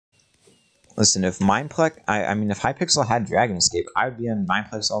Listen, if Mineplex, I mean, if Hypixel had Dragon Escape, I would be on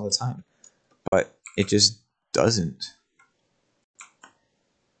Mineplex all the time. But it just doesn't.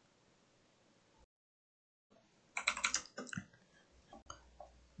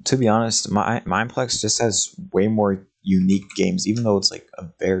 To be honest, Mineplex just has way more unique games, even though it's like a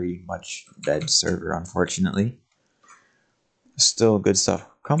very much dead server, unfortunately. Still good stuff.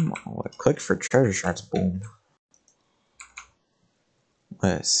 Come on, click for treasure shards. Boom.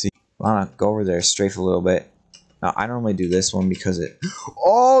 Let's see. I want to go over there, strafe a little bit. Now, I normally do this one because it...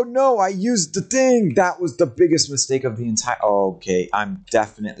 Oh, no! I used the thing! That was the biggest mistake of the entire... Okay, I'm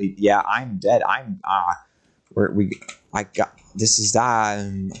definitely... Yeah, I'm dead. I got... This is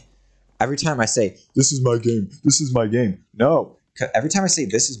that... Every time I say, this is my game, this is my game. No. Every time I say,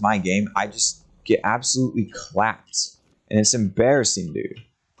 this is my game, I just get absolutely clapped. And it's embarrassing, dude.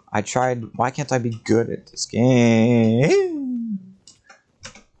 I tried... Why can't I be good at this game?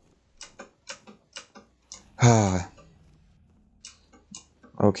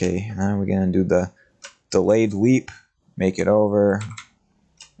 Okay, now we're gonna do the delayed leap, make it over.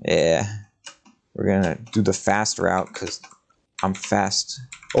 Yeah, we're gonna do the fast route because I'm fast.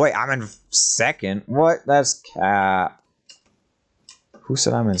 Oh wait, I'm in second. What? That's cap. Who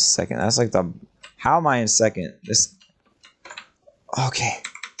said I'm in second? That's like the. How am I in second? This. Okay.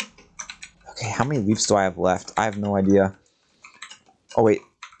 Okay, how many leaps do I have left? I have no idea. Oh wait.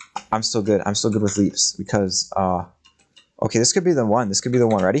 I'm still good. I'm still good with leaps because okay, this could be the one. This could be the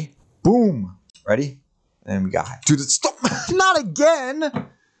one. Ready? Boom. Ready? And we got it. Dude, stop. Not again.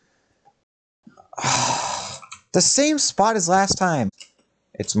 The same spot as last time.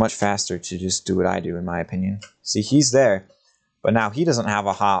 It's much faster to just do what I do, in my opinion. See, he's there, but now he doesn't have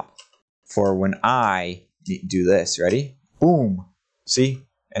a hop for when I do this. Ready? Boom. See?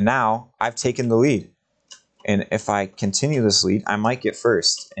 And now I've taken the lead. And if I continue this lead, I might get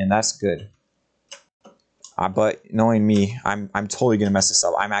first, and that's good. But knowing me, I'm totally gonna mess this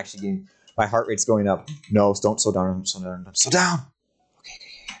up. I'm actually getting my heart rate's going up. No, don't slow down. Don't slow down. Don't slow down. Okay,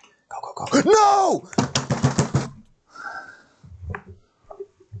 go. No!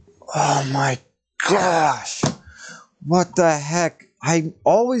 Oh my gosh! What the heck? I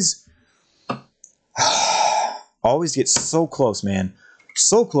always get so close, man.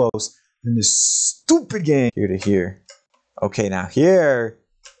 So close. In this stupid game. Here to here. Okay, now here.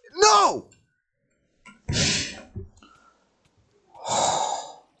 No!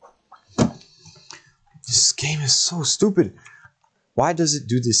 This game is so stupid. Why does it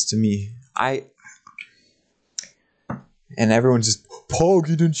do this to me? And everyone's just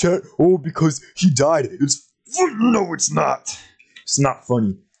pogging in chat. Oh, because he died. It's no, it's not. It's not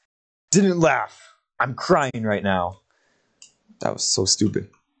funny. Didn't laugh. I'm crying right now. That was so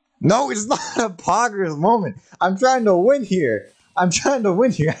stupid. No, it's not a poggers moment. I'm trying to win here. I can't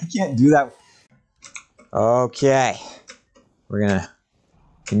do that. Okay. We're gonna...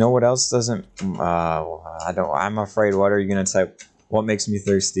 You know what else doesn't... I'm afraid. What are you gonna type? What makes me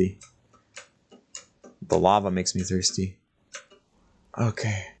thirsty? The lava makes me thirsty.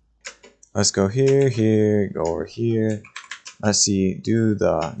 Okay. Let's go here, go over here. Let's see. Do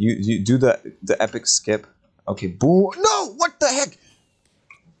the... You do the epic skip. Okay, boom. No! What the heck?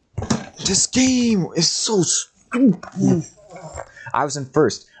 This game is so stupid. I was in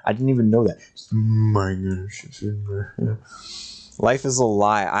first. I didn't even know that. My goodness. Life is a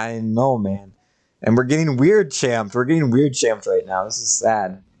lie. I know, man. And we're getting weird champed. We're getting weird champed right now. This is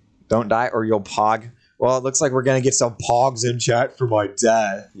sad. Don't die or you'll pog. Well, it looks like we're going to get some pogs in chat for my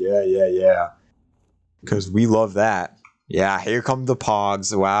dad. Yeah. Because we love that. Yeah, here come the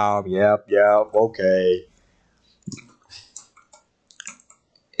pogs. Wow. Yep. Okay.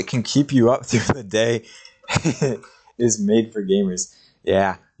 It can keep you up through the day. Is made for gamers.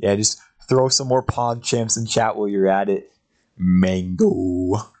 Yeah, just throw some more pog champs in chat while you're at it.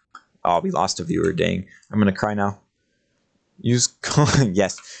 Mango. Oh, we lost a viewer, dang. I'm gonna cry now. Use code,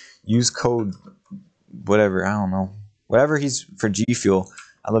 yes. Use code, whatever, I don't know. Whatever he's for G Fuel.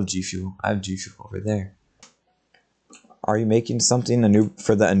 I love G Fuel. I have G Fuel over there. Are you making something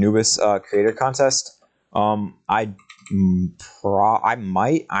for the Anubis creator contest? I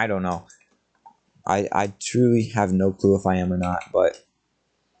might. I don't know. I truly have no clue if I am or not, but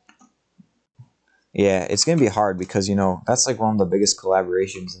yeah, it's gonna be hard because that's like one of the biggest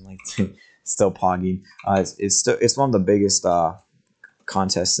collaborations and like still pogging. It's one of the biggest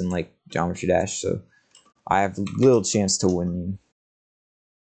contests in like Geometry Dash, so I have little chance to win.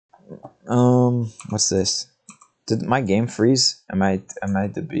 What's this? Did my game freeze? Am I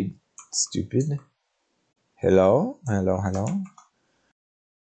the big stupid? Hello?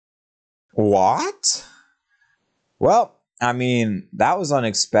 What? Well, I mean, that was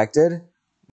unexpected.